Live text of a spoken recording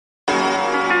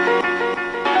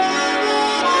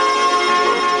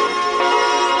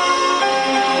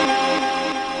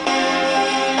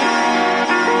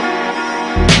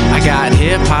got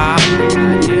hip hop.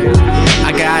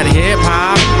 I got hip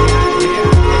hop.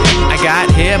 I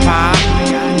got hip hop.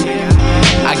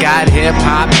 I got hip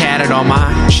hop tatted on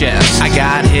my chest. I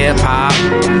got hip hop.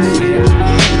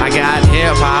 I got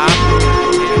hip hop.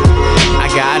 I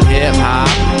got hip hop.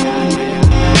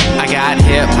 I got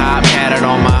hip hop tatted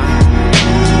on my.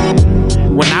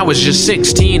 When I was just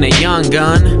 16, a young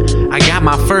gun, I got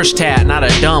my first tat, not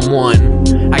a dumb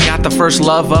one. I got the first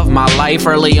love of my life.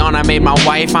 Early on I made my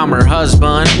wife, I'm her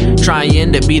husband,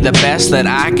 trying to be the best that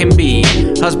I can be.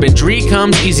 Husbandry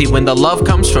comes easy when the love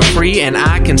comes for free, and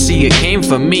I can see it came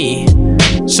for me.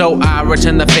 So I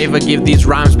return the favor, give these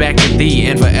rhymes back to thee,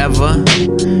 and forever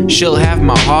she'll have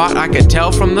my heart, I could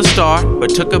tell from the start, but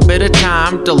took a bit of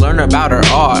time to learn about her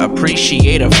art.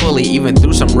 Appreciate her fully, even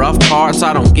through some rough parts,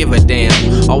 I don't give a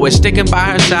damn. Always sticking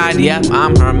by her side, yep,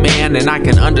 I'm her man, and I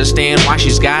can understand why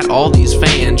she's got all these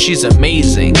fans. She's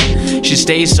amazing, she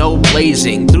stays so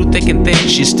blazing, through thick and thin,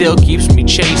 she still keeps me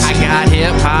chasing. I got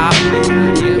hip hop,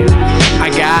 I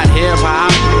got hip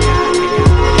hop,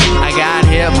 I got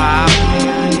hip hop,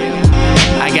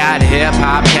 I got hip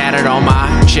hop tatted on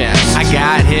my chest. I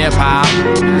got hip hop.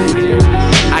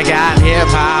 I got hip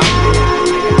hop.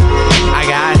 I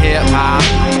got hip hop.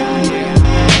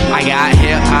 I got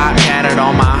hip hop tatted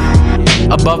on my.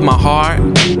 Above my heart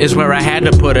is where I had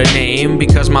to put her name,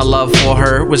 because my love for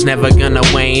her was never gonna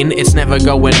wane. It's never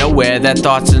going nowhere, that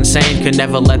thought's insane. Could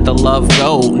never let the love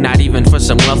go, not even for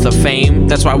some wealth or fame.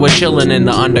 That's why we're chilling in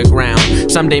the underground.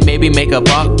 Someday maybe make a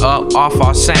buck up off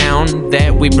our sound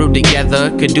that we brewed together.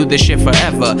 Could do this shit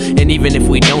forever, and even if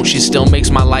we don't, she still makes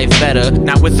my life better.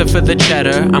 Not with her for the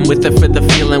cheddar, I'm with her for the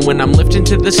feeling when I'm lifting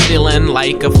to the ceiling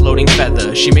like a floating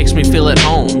feather. She makes me feel at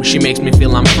home, she makes me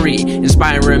feel I'm free,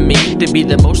 inspiring me to be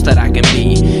the most that I can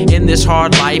be in this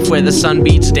hard life where the sun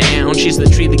beats down. She's the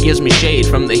tree that gives me shade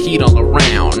from the heat all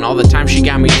around. All the time she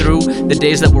got me through the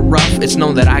days that were rough, it's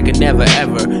known that I could never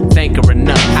ever thank her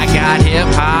enough. I got hip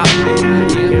hop.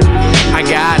 I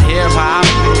got hip hop.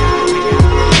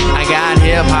 I got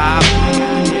hip hop.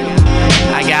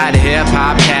 I got hip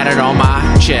hop tatted on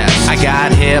my chest. I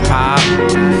got hip hop.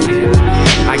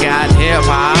 I got hip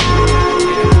hop.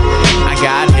 I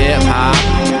got hip hop.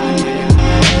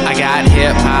 I got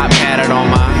hip hop tatted on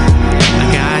my. I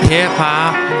got hip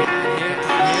hop.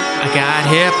 I got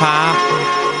hip hop.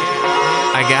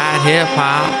 I got hip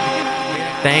hop.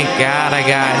 Thank God I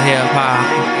got hip hop.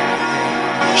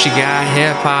 She got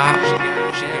hip hop.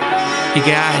 He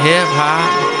got hip hop.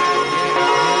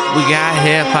 We got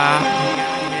hip hop.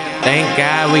 Thank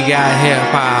God we got hip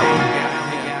hop.